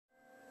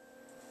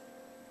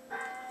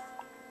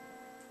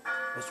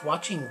was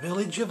watching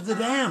Village of the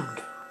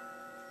Damned.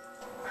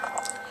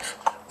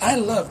 I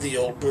love the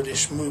old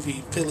British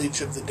movie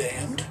Village of the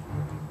Damned,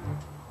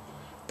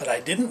 but I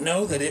didn't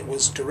know that it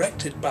was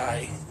directed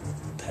by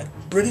that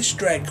British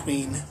drag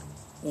queen,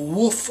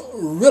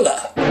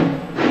 Wolf-Rilla.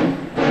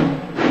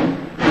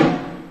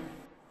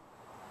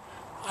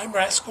 I'm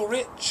Rascal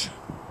Rich,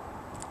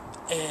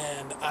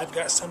 and I've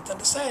got something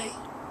to say.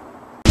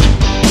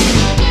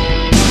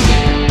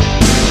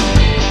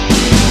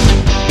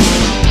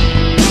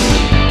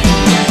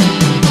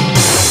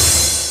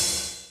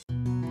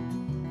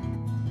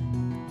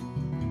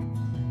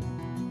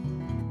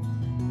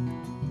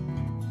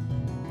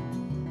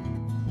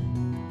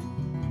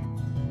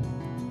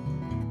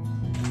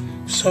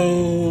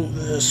 So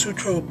the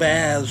Sutro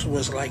Baths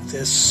was like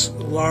this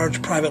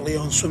large privately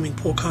owned swimming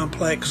pool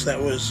complex that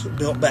was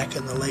built back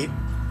in the late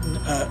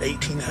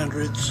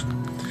 1800s.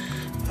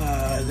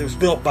 It was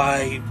built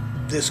by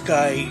this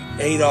guy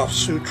Adolf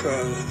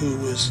Sutro, who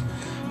was,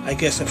 I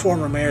guess, a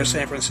former mayor of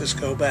San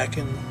Francisco back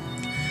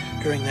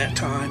during that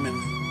time,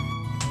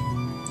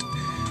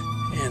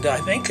 and I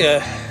think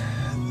the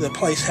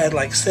place had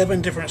like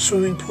 7 different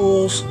swimming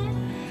pools.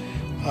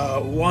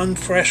 1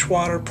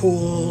 freshwater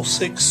pool,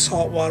 6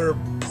 saltwater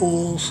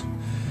pools,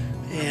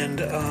 and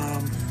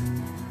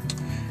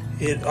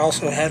it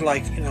also had,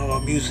 like, you know,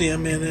 a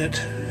museum in it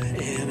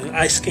and an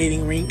ice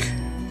skating rink.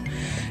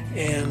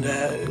 And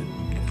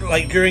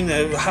like during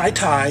the high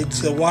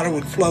tides, the water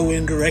would flow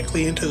in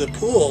directly into the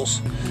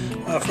pools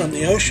from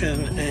the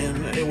ocean,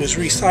 and it was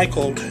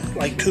recycled,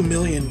 like 2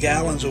 million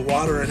gallons of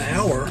water an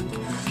hour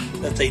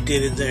that they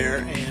did in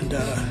there. And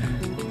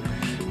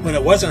when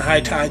it wasn't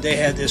high tide, they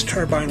had this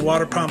turbine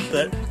water pump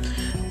that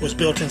was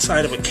built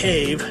inside of a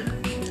cave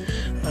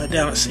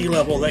down at sea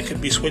level that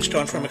could be switched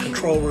on from a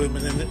control room,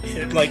 and then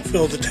it like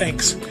filled the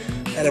tanks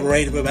at a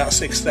rate of about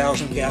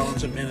 6,000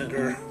 gallons a minute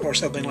or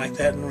something like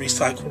that, and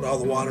recycled all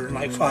the water in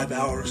like 5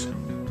 hours.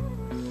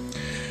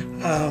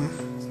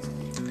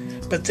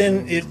 But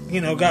then it,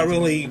 you know, got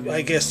really,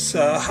 I guess,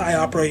 high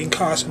operating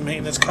costs and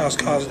maintenance costs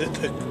caused it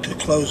to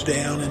close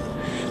down, and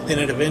then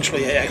it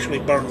eventually actually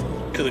burned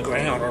to the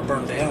ground, or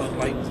burned down in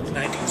like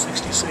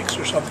 1966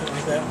 or something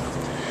like that.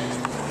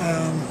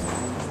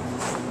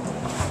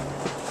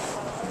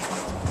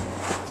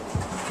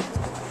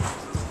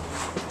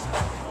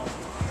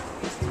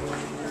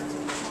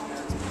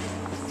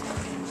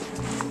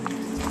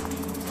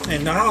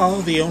 And now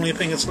the only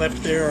thing that's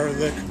left there are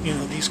the, you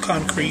know, these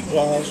concrete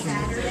walls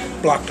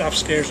and blocked off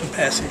stairs and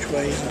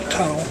passageways and a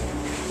tunnel,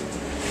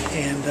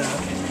 and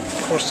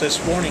of course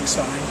this warning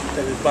sign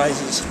that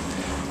advises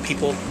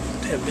people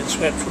have been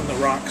swept from the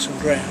rocks and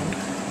drowned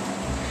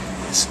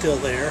is still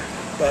there,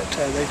 but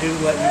they do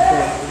let you go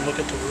out and look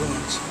at the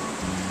ruins,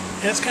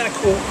 and it's kind of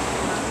cool.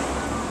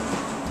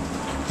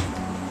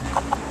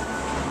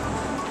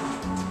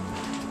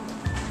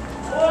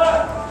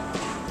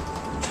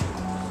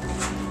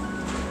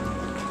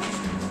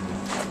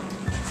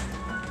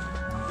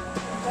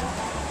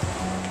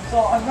 So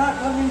I'm not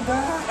coming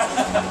back.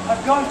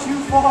 I've gone too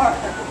far.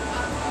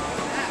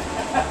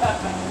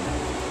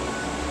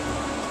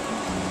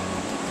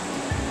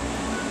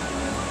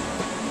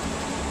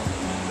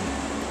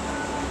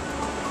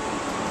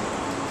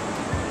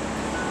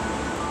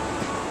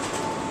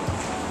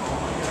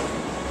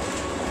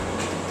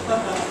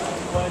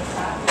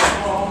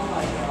 Oh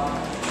my God.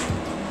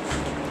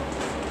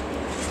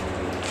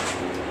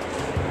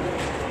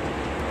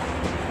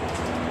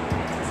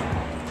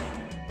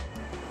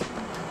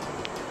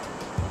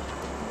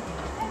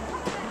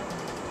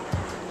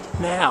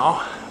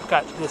 Now I've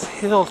got this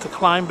hill to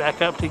climb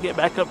back up to get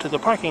back up to the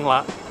parking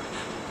lot,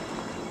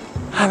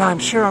 and I'm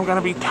sure I'm going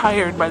to be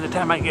tired by the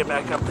time I get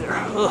back up there.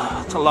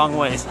 Ugh, it's a long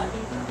ways.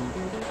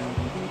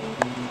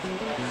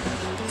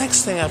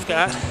 Next thing I've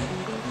got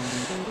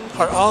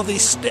are all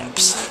these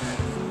steps.